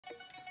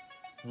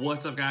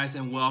What's up, guys,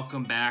 and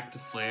welcome back to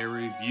Flare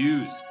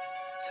Reviews.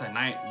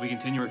 Tonight we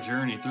continue our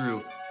journey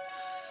through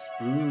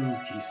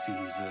spooky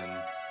season,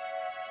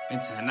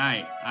 and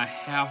tonight I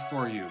have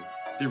for you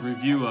the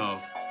review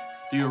of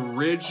the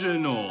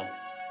original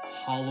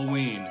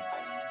Halloween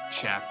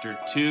Chapter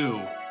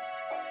 2.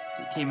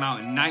 It came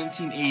out in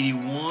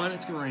 1981.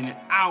 It's going to run an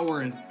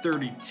hour and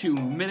 32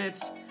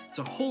 minutes. It's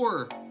a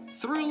horror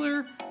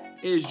thriller.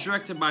 It is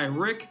directed by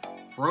Rick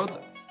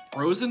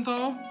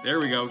Rosenthal.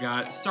 There we go,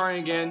 got it.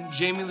 Starring again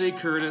Jamie Lee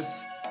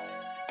Curtis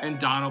and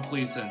Donald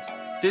Pleasence.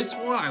 This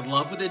one, I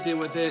love what they did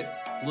with it.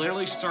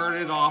 Literally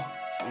started off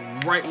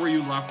right where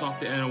you left off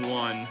the end of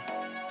 1,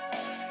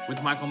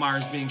 with Michael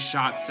Myers being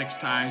shot 6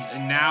 times,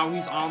 and now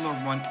he's on the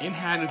run in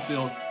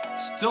Haddonfield,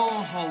 still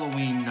on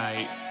Halloween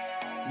night.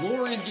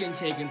 Laurie's getting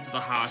taken to the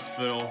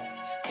hospital,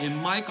 and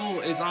Michael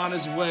is on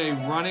his way,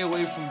 running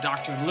away from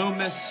Dr.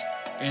 Loomis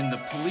and the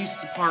police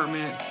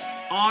department,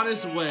 on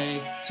his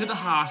way to the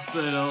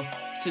hospital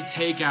to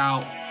take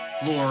out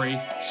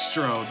Laurie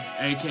Strode,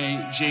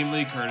 aka Jamie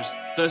Lee Curtis,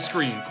 the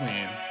Scream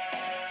Queen.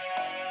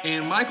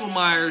 And Michael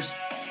Myers,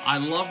 I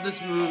love this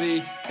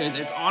movie because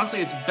it's honestly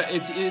it's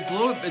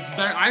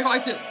better. I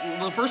liked it.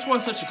 The first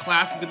one's such a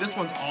classic, but this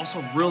one's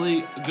also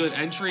really a good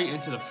entry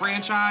into the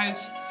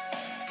franchise.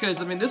 Because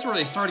I mean, this is where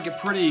they started to get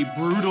pretty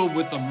brutal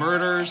with the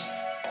murders.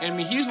 And I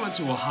mean, he just went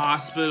to a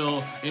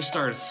hospital and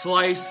started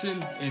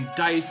slicing and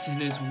dicing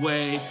his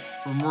way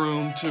from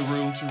room to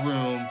room to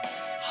room,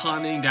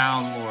 hunting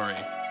down Laurie.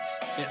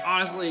 And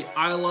honestly,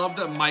 I love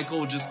that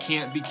Michael just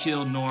can't be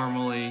killed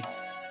normally,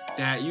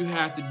 that you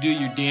have to do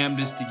your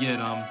damnedest to get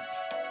him.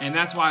 And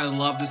that's why I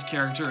love this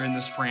character in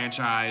this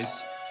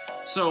franchise.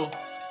 So,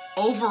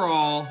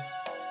 overall,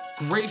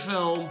 great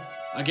film.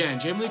 Again,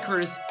 Jamie Lee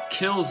Curtis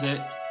kills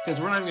it, because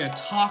we're not even going to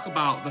talk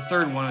about the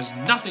third one. It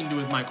has nothing to do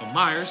with Michael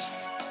Myers.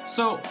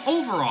 So,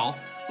 overall,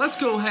 let's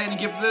go ahead and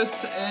give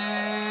this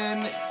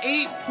an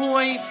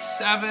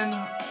 8.7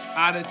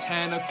 out of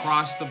 10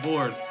 across the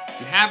board. If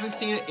you haven't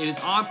seen it, it is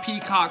on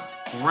Peacock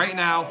right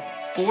now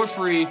for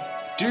free.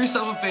 Do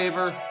yourself a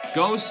favor,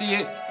 go see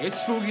it. It's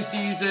spooky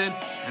season,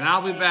 and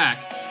I'll be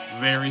back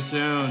very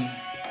soon.